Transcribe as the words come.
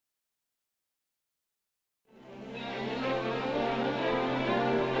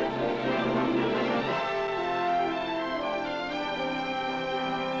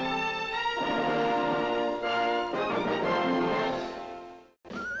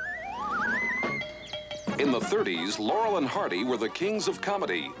In the 30s, Laurel and Hardy were the kings of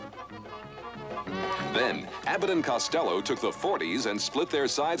comedy. Then, Abbott and Costello took the 40s and split their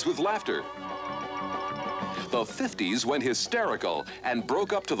sides with laughter. The 50s went hysterical and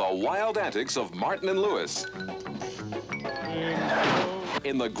broke up to the wild antics of Martin and Lewis.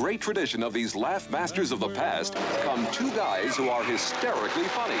 In the great tradition of these laugh masters of the past come two guys who are hysterically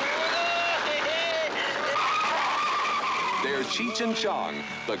funny. They're Cheech and Chong,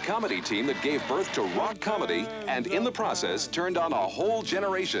 the comedy team that gave birth to rock comedy and in the process turned on a whole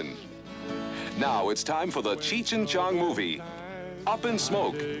generation. Now it's time for the Cheech and Chong movie, Up in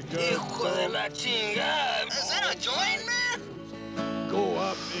Smoke. Is that a joint, man? Go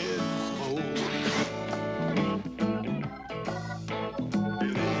up in smoke.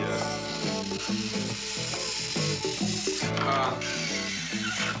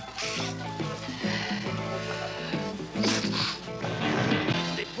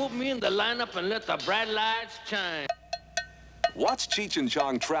 They put me in the lineup and let the bright lights shine. Watch Cheech and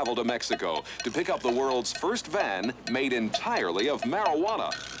Chong travel to Mexico to pick up the world's first van made entirely of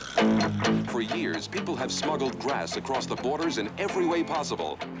marijuana. For years, people have smuggled grass across the borders in every way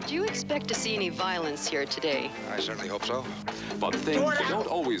possible. Do you expect to see any violence here today? I certainly hope so. But things don't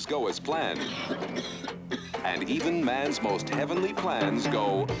always go as planned. And even man's most heavenly plans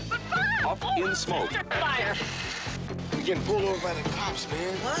go up in smoke. Fire! We're getting pulled over by the cops,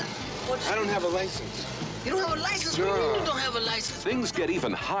 man. What? I don't have a license. You don't have a license? What do you mean you don't have a license? Things get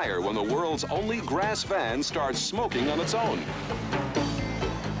even higher when the world's only grass van starts smoking on its own.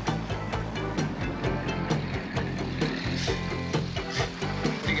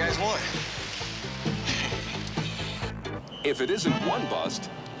 What do you guys want? If it isn't one bust,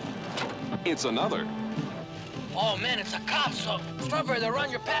 it's another. Oh, man, it's a cop, so Strother, they're on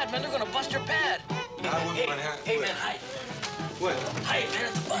your pad, man. They're gonna bust your pad. Hey, man, hi. What? Hi, man,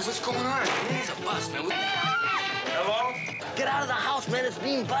 it's a bust. What's going on? It's a bust, man. Hello? Get out of the house, man. It's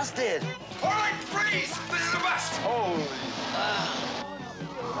being busted. All right, freeze! This is a bust! Holy.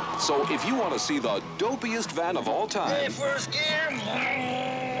 So if you want to see the dopiest van of all Hey, time, first gear.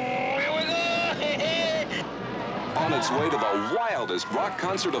 Here we go. on its way to the wildest rock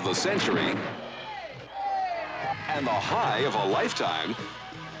concert of the century, and the high of a lifetime,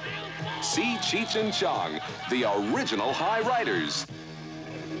 see Cheech and Chong, the original high riders,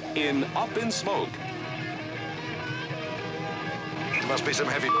 in Up in Smoke. Must be some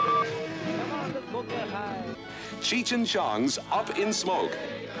heavy. Cheech and Chong's Up in Smoke.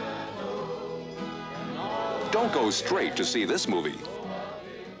 Don't go straight to see this movie.